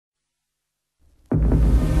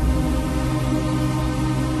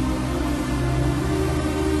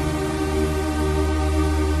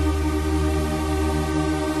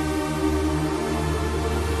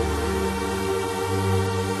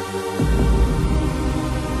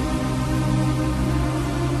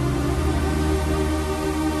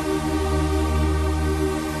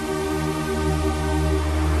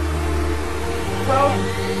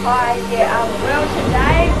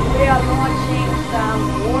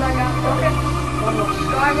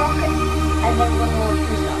I'm going to launch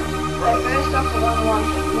missiles. So first off, we're going to launch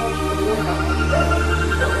the water gun.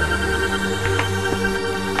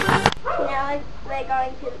 Now we're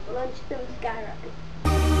going to launch some sky rockets.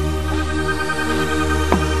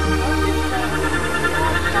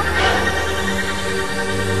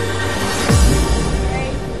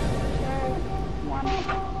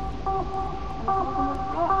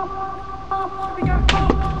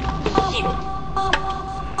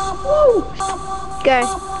 Woo! Go.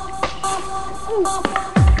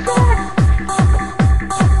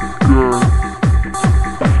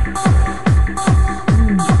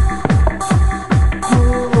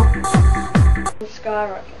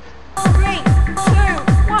 Skyrocket. 3, 2,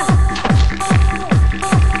 1.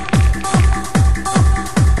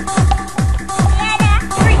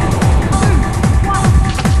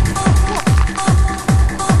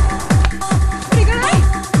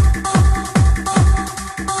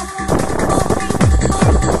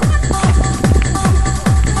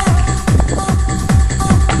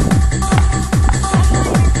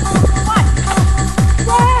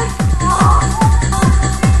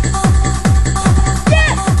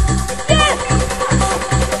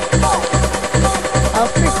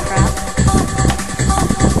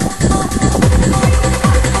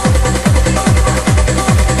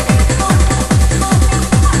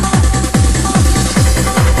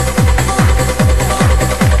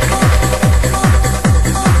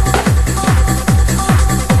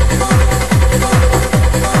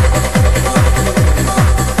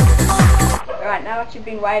 Now what you've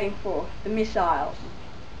been waiting for, the missiles.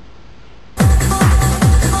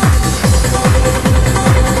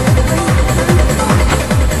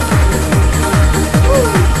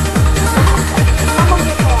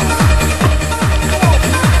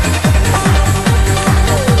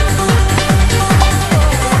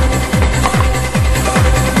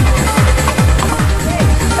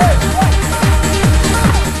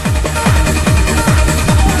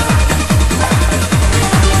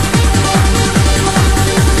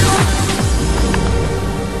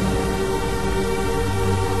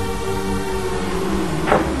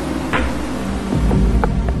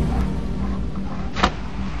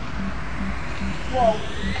 Whoa.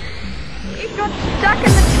 It got stuck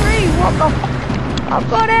in the tree. What the? I've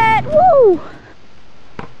got it. Woo!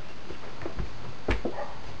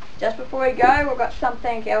 Just before we go, we've got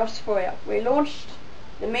something else for you. We launched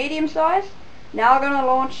the medium size. Now we're going to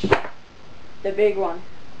launch the big one.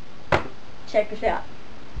 Check this out.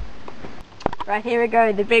 Right, here we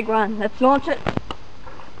go, the big one. Let's launch it.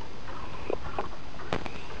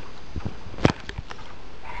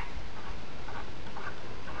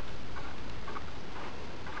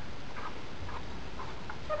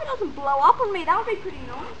 Doesn't blow up on me, that would be pretty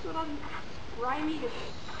nice, so it doesn't spray me to is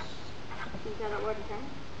that not working?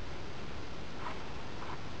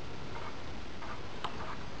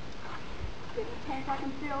 Get the tank, I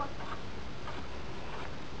can feel it.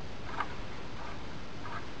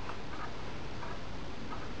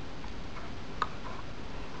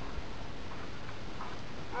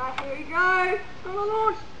 Alright, here we go. It's gonna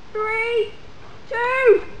launch. 3,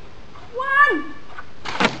 2, 1.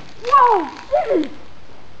 Whoa!